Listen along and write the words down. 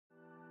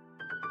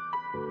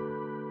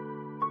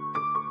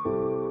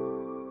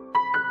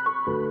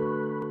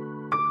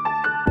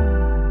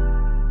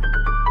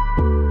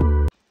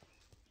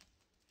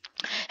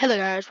Hello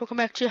guys, welcome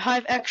back to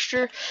Hive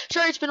Extra.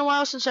 Sorry it's been a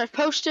while since I've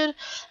posted.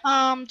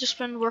 Just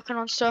been working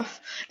on stuff.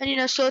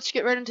 And so let's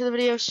get right into the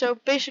video. So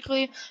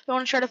basically, I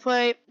want to try to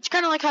play, it's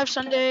kind of like Hive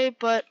Sunday,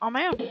 but on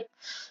my own.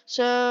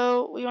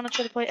 So we want to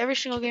try to play every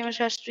single game as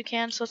fast as we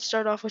can. So let's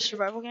start off with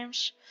survival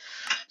games.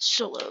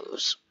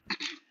 Solos.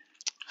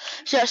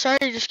 So yeah, sorry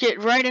to just get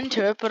right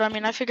into it, but I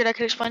mean, I figured I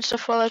could explain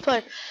stuff while I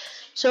play.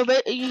 So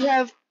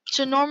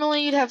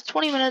normally you'd have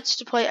 20 minutes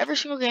to play every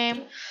single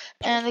game,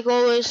 and the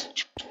goal is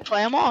to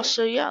play them all.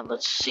 So yeah,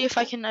 let's see if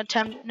I can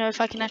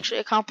if I can actually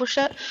accomplish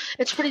that.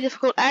 It's pretty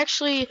difficult.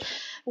 Actually,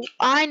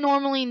 I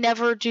normally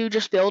never do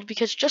just build,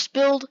 because just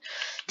build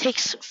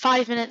takes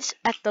 5 minutes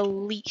at the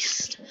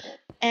least,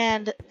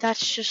 and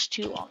that's just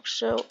too long,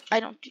 so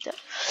I don't do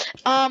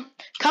that.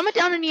 Comment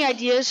down any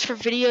ideas for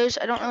videos.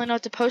 I don't really know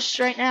what to post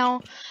right now.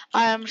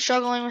 I'm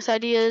struggling with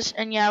ideas,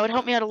 and yeah, it would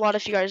help me out a lot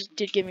if you guys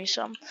did give me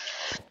some.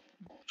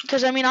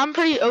 Because, I mean, I'm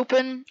pretty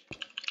open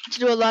to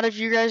do a lot of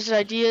your guys'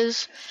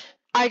 ideas.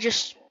 I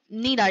just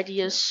need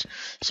ideas.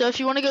 So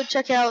if you want to go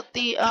check out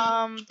the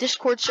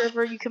Discord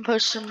server, you can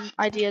post some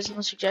ideas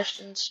and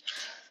suggestions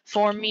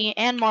for me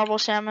and Marble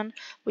Salmon.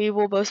 We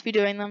will both be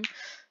doing them.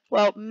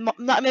 Well,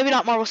 maybe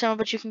not Marble Salmon,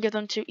 but you can give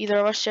them to either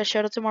of us. Yeah,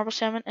 shout out to Marble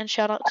Salmon and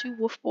shout out to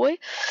Wolf Boy.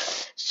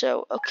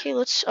 So okay,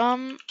 let's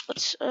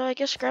I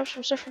guess grab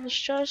some stuff from this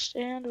chest,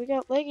 and we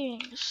got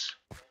leggings.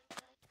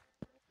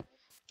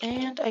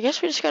 And I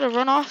guess we just gotta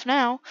run off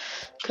now,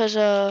 cause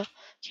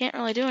can't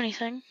really do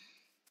anything.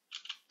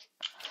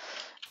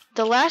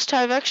 The last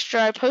Hive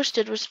Extra I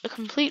posted was a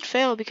complete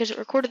fail because it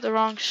recorded the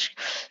wrong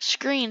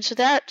screen, so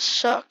that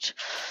sucked.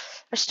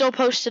 I still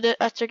posted it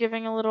after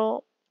giving a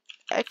little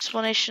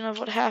explanation of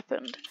what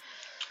happened.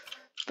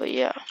 But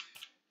yeah.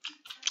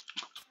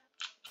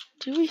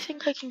 Do we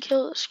think I can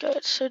kill this guy?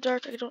 It's so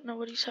dark I don't know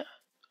what he's at.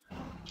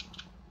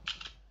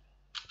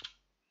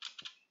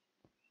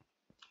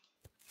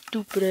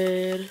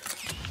 Stupid.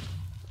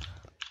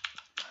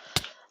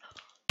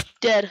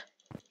 Dead.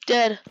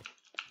 Dead.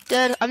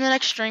 Dead. I'm the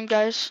next stream,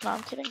 guys. No,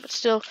 I'm kidding, but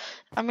still,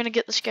 I'm gonna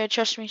get this guy.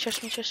 Trust me,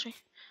 trust me, trust me.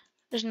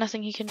 There's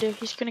nothing he can do.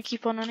 He's gonna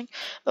keep on running.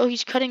 Oh,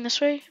 he's cutting this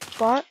way.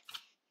 Bot.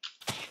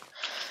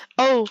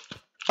 Oh.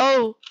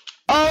 Oh.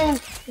 Oh.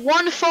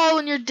 One fall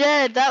and you're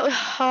dead.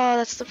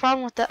 That's the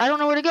problem with that. I don't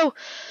know where to go.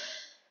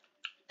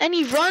 And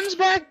he runs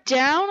back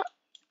down.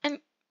 And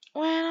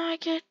when I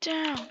get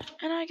down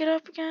and I get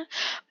up again.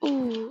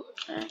 Ooh.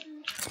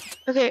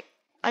 Okay.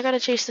 I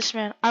gotta chase this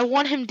man. I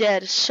want him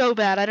dead so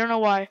bad. I don't know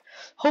why.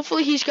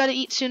 Hopefully he's gotta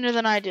eat sooner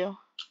than I do.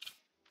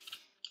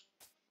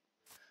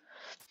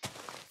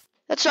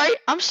 That's right.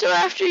 I'm still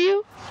after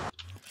you.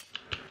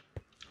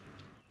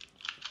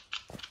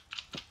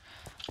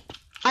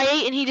 I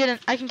ate and he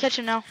didn't. I can catch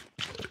him now.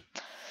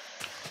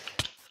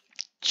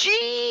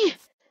 Gee!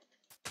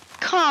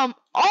 Come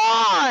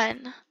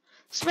on!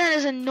 This man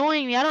is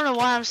annoying me. I don't know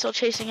why I'm still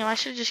chasing him. I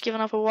should have just given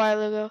up a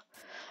while ago.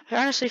 I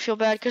honestly feel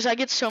bad because I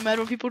get so mad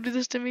when people do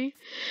this to me.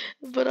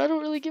 But I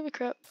don't really give a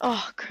crap.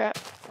 Oh, crap.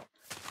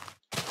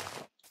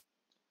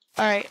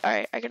 Alright,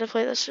 alright. I gotta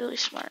play this really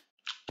smart.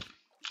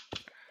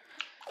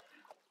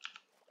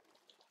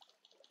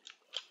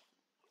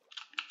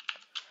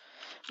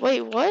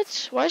 Wait,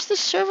 what? Why is the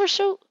server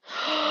so...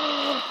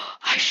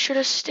 I should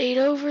have stayed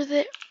over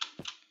there.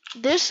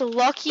 This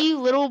lucky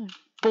little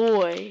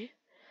boy.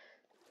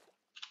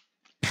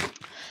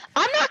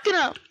 I'm not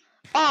gonna...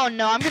 Oh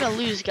no, I'm gonna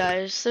lose,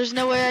 guys. There's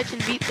no way I can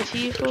beat the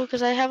people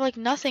because I have like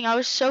nothing. I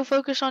was so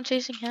focused on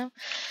chasing him.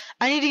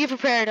 I need to get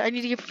prepared. I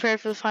need to get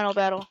prepared for the final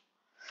battle.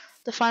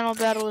 The final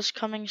battle is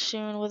coming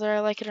soon, whether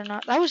I like it or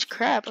not. That was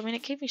crap. I mean,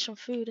 it gave me some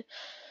food.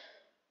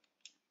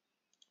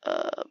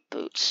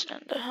 Boots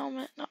and a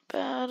helmet, not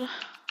bad.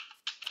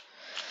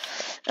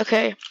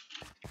 Okay.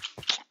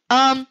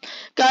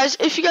 Guys,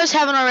 if you guys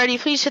haven't already,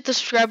 please hit the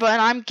subscribe button.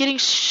 I'm getting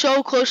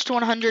so close to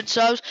 100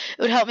 subs.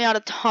 It would help me out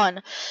a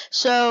ton.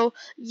 So,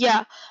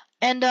 yeah.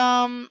 And,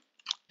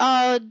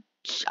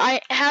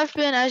 I have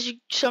been, as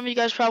some of you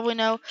guys probably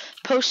know,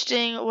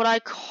 posting what I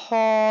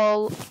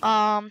call,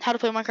 how to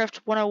play Minecraft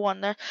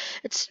 101 there.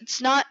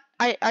 It's not,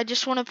 I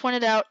just want to point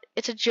it out,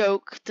 it's a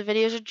joke. The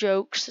videos are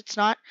jokes. It's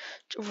not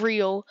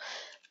real.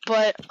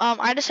 But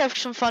I just have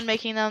some fun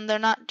making them. They're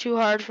not too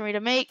hard for me to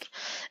make,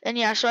 and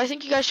yeah. So I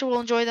think you guys will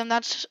enjoy them.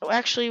 That's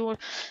actually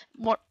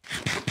more.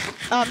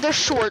 They're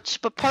shorts,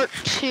 but part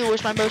 2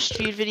 was my most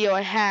viewed video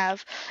I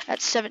have at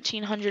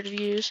 1,700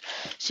 views.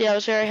 So yeah, I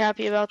was very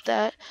happy about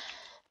that.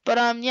 But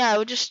yeah, it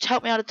would just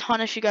help me out a ton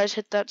if you guys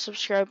hit that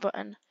subscribe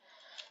button.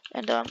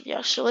 And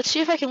yeah. So let's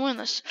see if I can win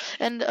this.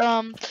 And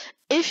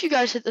if you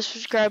guys hit the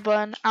subscribe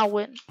button, I'll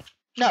win.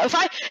 No,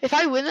 if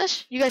I win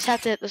this, you guys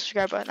have to hit the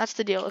subscribe button. That's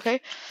the deal,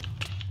 okay?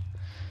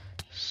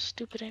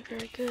 Stupid ain't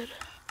very good.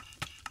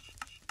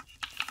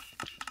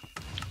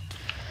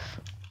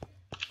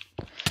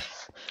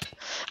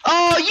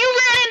 Oh, you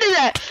ran into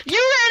that! You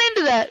ran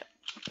into that!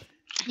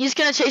 He's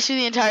gonna chase you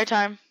the entire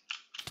time.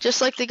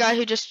 Just like the guy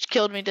who just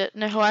killed me did.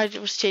 No, who I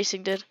was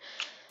chasing did.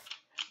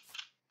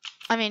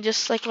 I mean,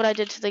 just like what I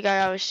did to the guy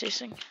I was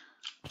chasing.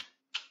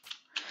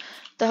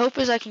 The hope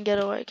is I can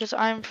get away, because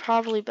I'm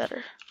probably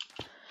better.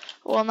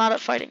 Well, not at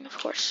fighting, of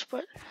course,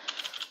 but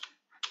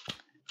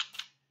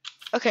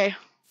okay.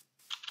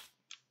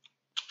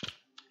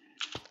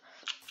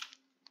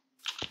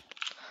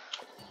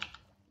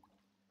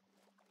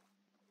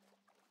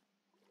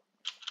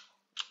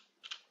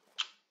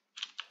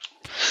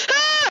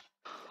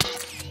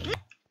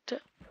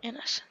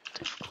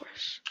 Innocent, of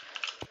course.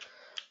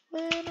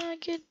 When I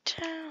get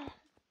down.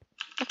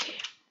 Okay.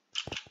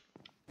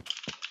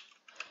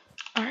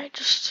 Alright,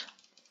 just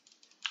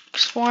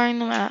exploring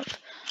the map.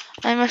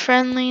 I'm a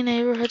friendly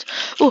neighborhood.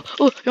 Ooh,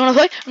 you wanna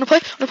play? Wanna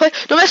play?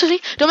 Don't mess with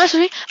me! Don't mess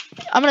with me!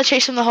 I'm gonna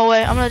chase him the whole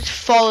way. I'm gonna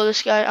follow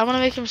this guy. I'm gonna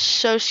make him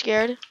so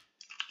scared.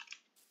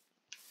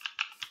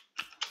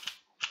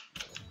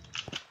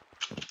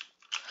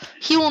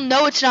 He will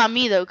know it's not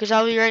me though, because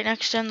I'll be right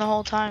next to him the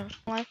whole time.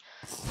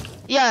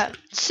 Yeah,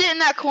 sit in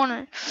that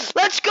corner.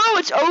 Let's go,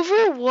 it's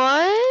over.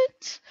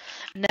 What?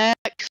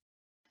 Next.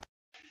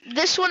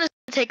 This one is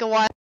gonna take a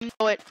while. I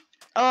know it.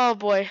 Oh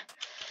boy.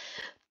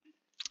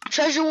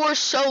 Treasure Wars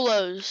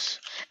solos.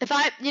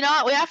 You know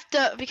what, we have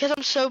to, because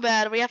I'm so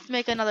bad, we have to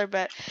make another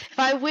bet.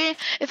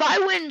 If I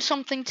win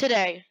something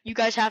today, you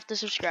guys have to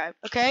subscribe,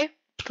 okay?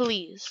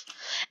 Please.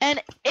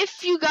 And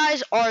if you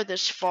guys are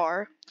this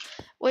far,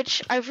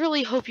 which I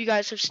really hope you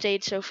guys have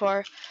stayed so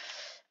far.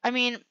 I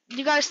mean,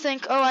 you guys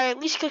think, oh, I at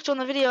least clicked on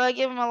the video, I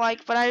gave him a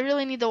like, but I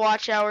really need the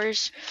watch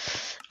hours.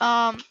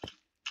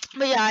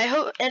 But yeah, I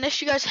hope, and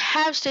if you guys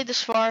have stayed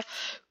this far,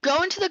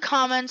 go into the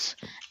comments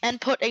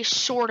and put a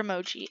sword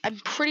emoji. I'm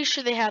pretty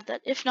sure they have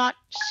that. If not,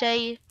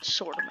 say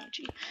sword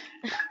emoji.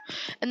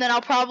 And then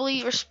I'll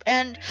probably do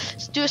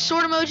a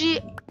sword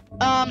emoji,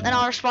 and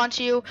I'll respond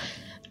to you.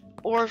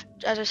 Or,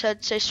 as I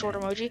said, say sword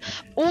emoji.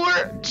 Or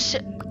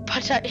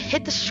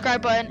hit the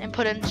subscribe button and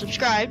put in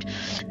subscribed,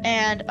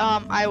 and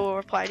I will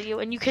reply to you.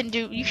 And you can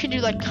do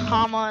like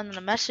comma and then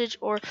a message,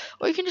 or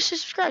you can just say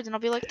subscribed, and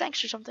I'll be like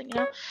thanks or something, you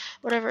know,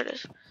 whatever it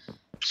is.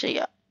 So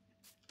yeah.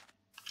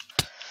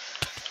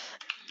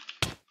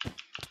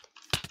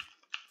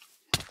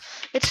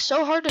 It's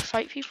so hard to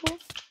fight people.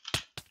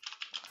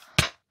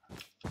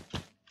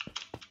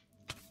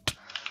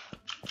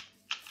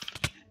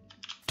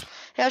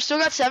 Hey, I've still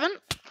got 7.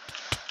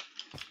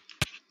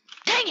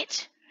 Dang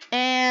it!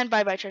 And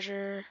bye-bye,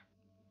 treasure.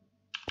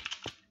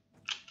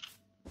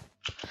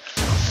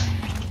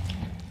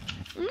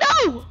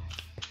 No!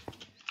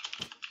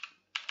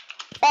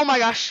 Oh my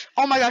gosh,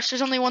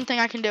 there's only one thing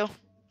I can do.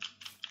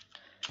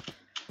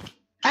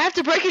 I have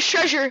to break his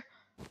treasure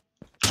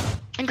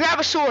and grab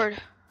a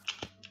sword.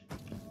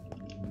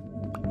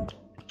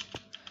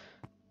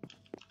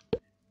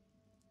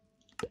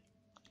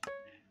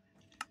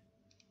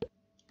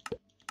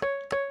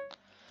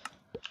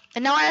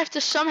 And now I have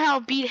to somehow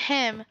beat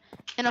him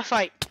in a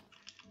fight.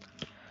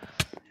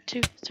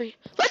 2, 3.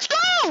 Let's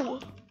go!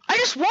 I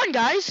just won,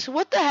 guys.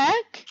 What the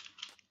heck?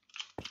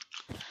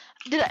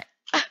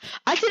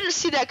 I didn't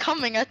see that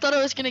coming. I thought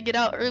I was gonna get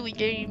out early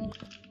game.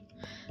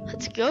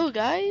 Let's go,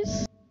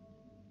 guys.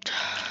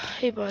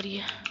 Hey,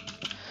 buddy.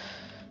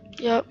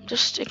 Yep,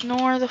 just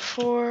ignore the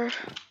 4.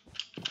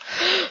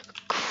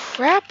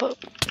 Crap.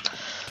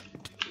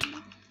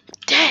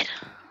 Dead.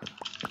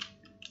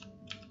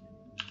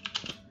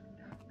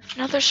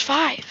 Now there's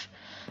 5.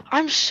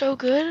 I'm so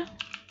good.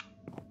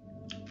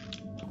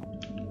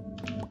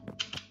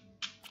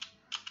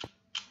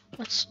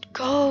 Let's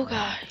go,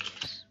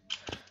 guys.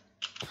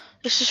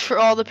 This is for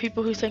all the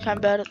people who think I'm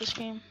bad at this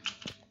game.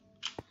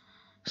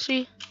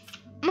 See?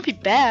 I'm gonna be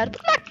bad,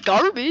 but I'm not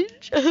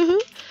garbage.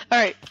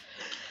 Alright.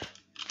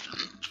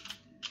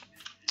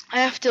 I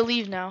have to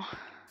leave now.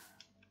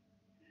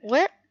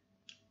 Where?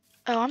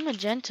 Oh, I'm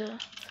magenta.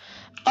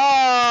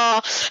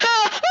 Oh!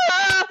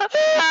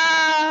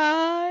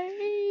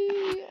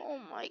 Oh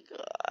my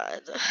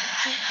god.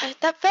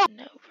 That fell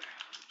over.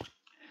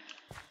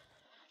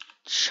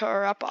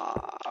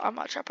 Trappa. I'm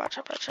a trappa.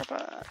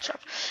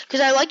 Because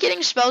I like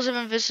getting spells of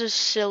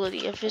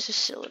invisibility.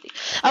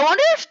 I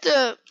wonder if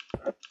the...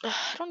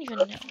 I don't even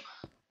know.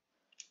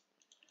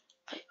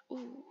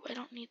 I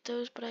don't need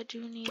those, but I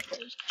do need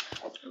those.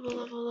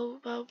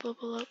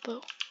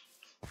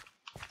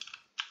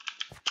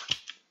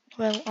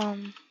 Well,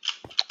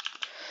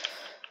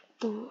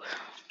 ooh.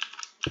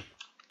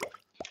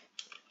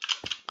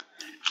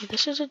 Okay,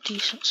 this is a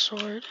decent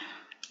sword.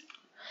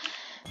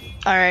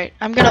 Alright,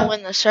 I'm gonna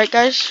win this, right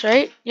guys?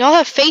 Right? Y'all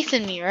have faith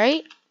in me,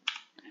 right?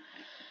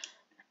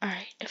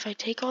 Alright, if I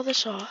take all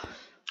this off.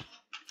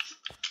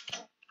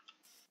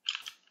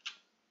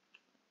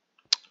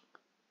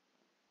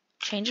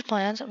 Change of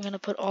plans. I'm gonna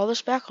put all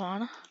this back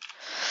on.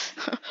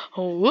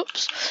 Oh,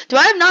 whoops. Do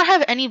I not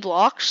have any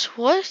blocks?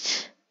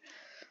 What?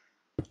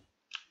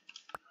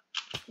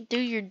 Do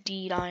your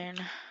deed, iron.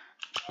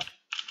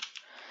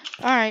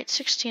 Alright,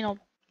 16 will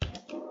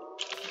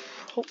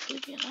hopefully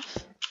be enough.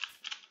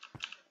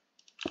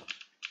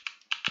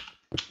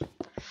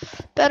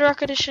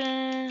 Bedrock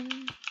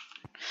edition.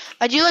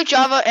 I do like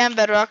Java and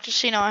Bedrock, just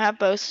so you know. I have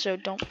both, so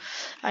don't.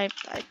 I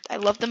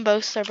love them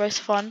both. They're both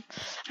fun.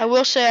 I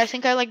will say I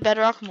think I like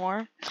Bedrock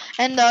more.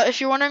 And if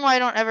you're wondering why I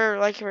don't ever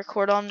like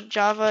record on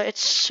Java,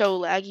 it's so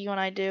laggy when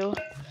I do,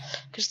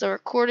 because the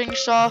recording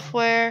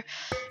software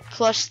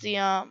plus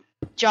the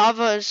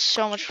Java is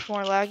so much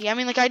more laggy. I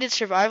mean, like I did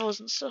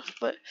survivals and stuff,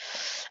 but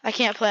I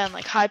can't play on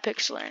like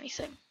Hypixel or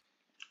anything.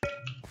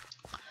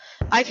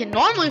 I can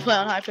normally play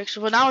on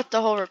Hypixel, but not with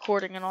the whole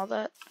recording and all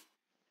that.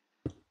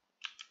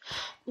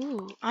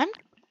 Ooh,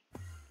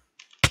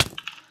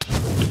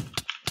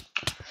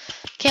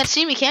 can't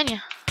see me, can you?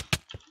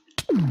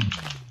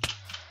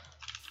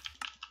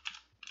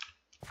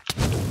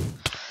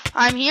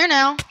 I'm here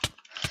now.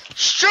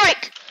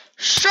 Strike!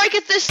 Strike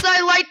at this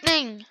thy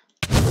lightning!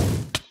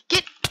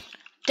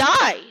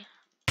 Die!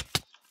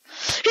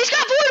 He's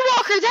got Void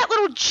Walker, that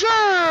little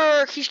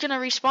jerk! He's gonna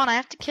respawn, I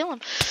have to kill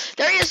him.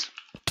 There he is!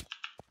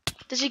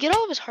 Does he get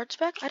all of his hearts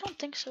back? I don't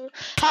think so.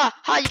 Ha!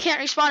 Ha! You can't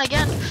respawn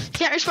again! You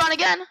can't respawn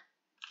again!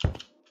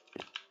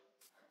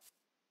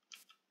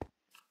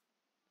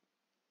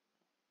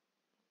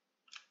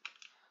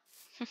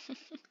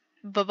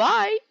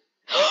 Bye-bye!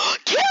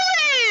 Kill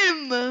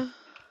him!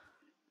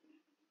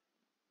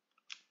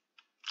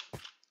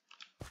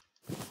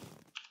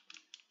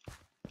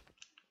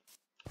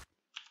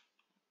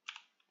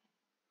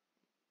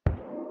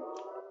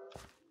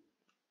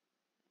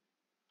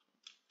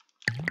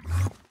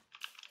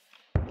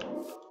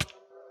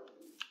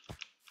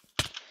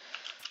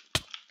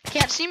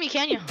 Can't see me,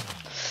 can you?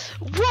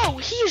 Whoa,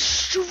 he is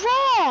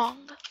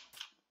strong!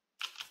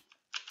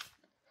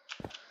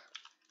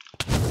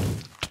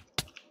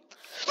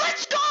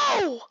 Let's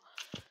go!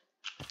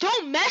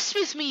 Don't mess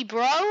with me,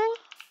 bro!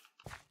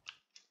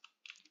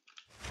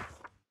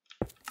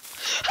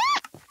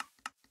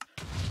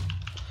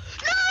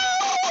 No!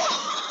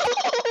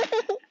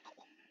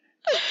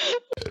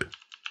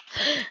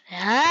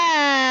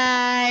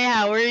 Hi,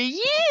 how are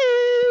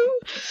you?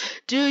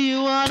 Do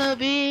you wanna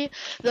be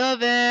the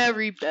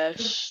very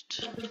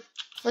best?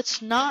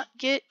 Let's not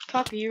get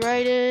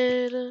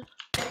copyrighted,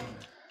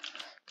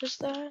 'cause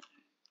that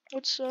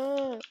what's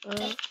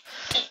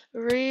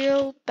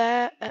real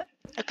bad.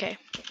 Okay,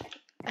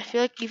 I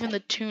feel like even the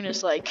tune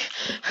is like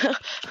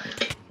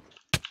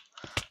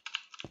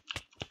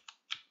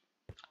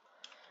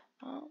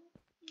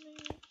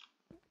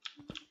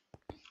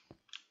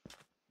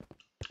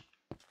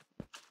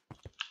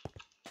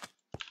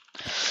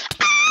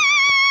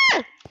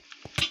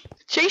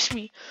chase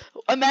me.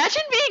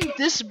 Imagine being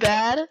this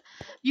bad.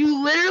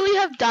 You literally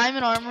have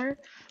diamond armor.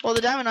 Well,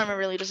 the diamond armor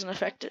really doesn't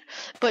affect it.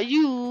 But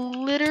you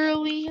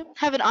literally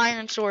have an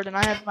iron sword and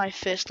I have my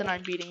fist and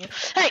I'm beating you.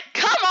 Hey,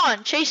 come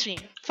on, chase me.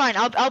 Fine,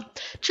 I'll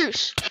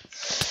truce.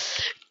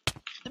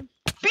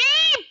 Be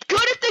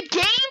good at the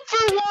game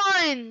for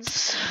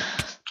once.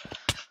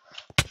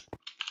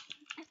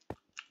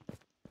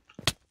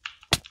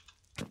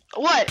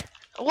 What?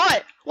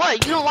 What?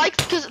 What? You don't like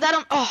because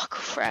that? Oh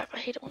crap! I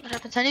hate it when that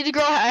happens. I need to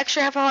grow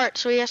extra half a heart,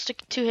 so he has to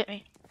hit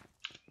me.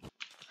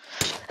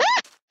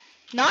 Ah!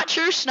 Not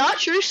truce. Not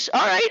truce.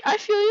 All right, I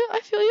feel you. I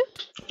feel you.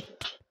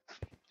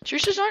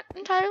 Truces aren't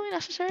entirely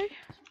necessary.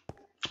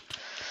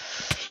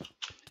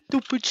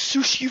 Stupid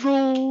sushi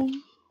roll.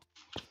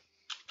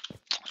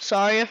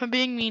 Sorry if I'm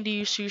being mean to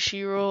you,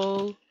 sushi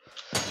roll.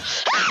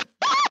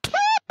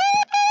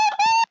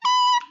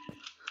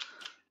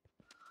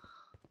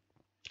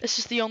 This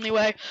is the only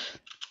way.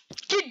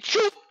 Get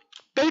choked,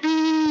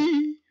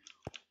 baby!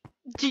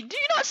 Do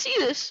you not see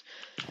this?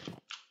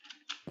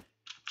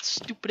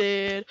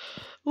 Stupid.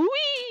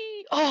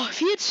 Wee! Oh, if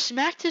he had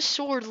smacked his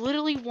sword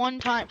literally one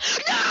time.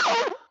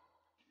 No!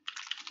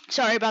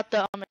 Sorry about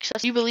the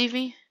excess. You believe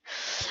me?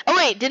 Oh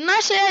wait, didn't I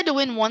say I had to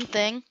win one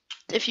thing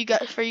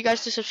for you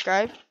guys to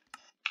subscribe?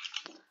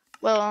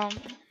 Well,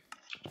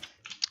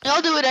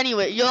 y'all do it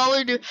anyway. Y'all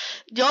will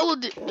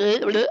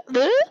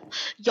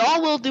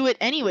do it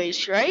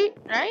anyways, right?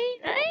 Right?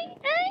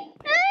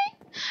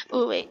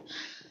 Oh wait.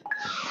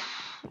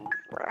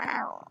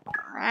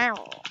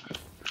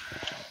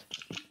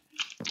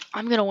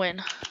 I'm gonna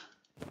win.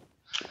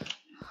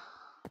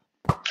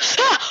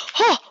 Ah!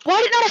 Oh, why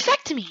did it not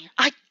affect me?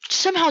 I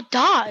somehow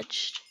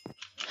dodged.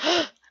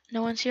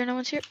 No one's here. No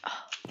one's here.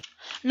 Oh.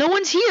 No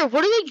one's here.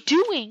 What are they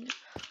doing?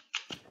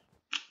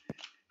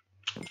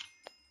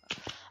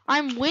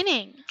 I'm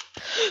winning.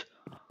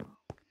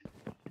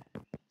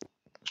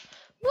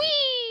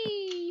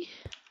 Whee!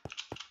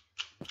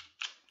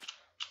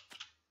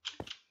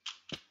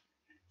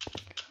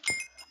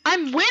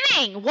 I'm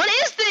winning. What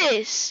is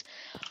this?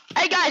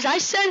 Hey guys, I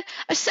said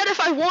if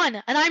I won,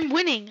 and I'm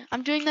winning.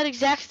 I'm doing that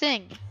exact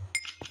thing.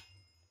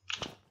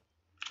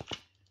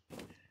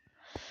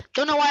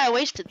 Don't know why I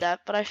wasted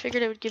that, but I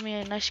figured it would give me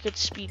a nice good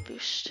speed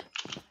boost.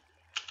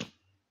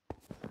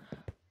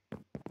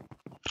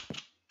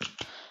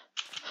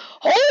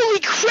 Holy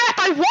crap,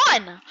 I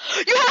won!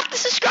 You have to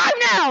subscribe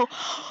now!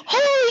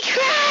 Holy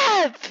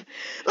crap!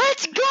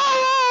 Let's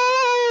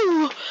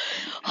go!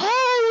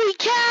 Holy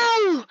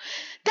cow!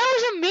 That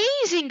was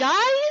amazing,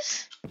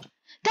 guys!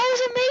 That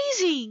was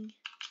amazing!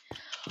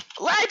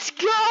 Let's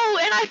go!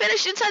 And I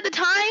finished inside the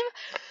time.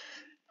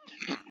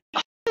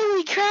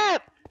 Holy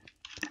crap!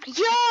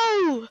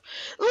 Yo!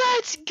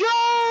 Let's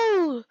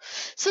go!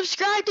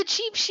 Subscribe to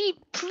Cheap Sheep,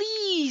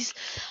 please.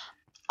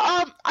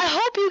 I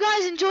hope you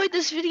guys enjoyed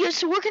this video.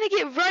 So we're gonna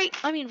get right.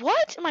 I mean,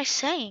 what am I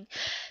saying?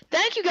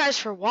 Thank you guys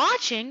for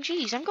watching.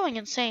 Jeez, I'm going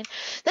insane.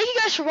 Thank you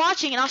guys for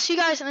watching, and I'll see you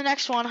guys in the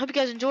next one. I hope you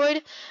guys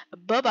enjoyed.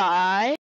 Bye bye.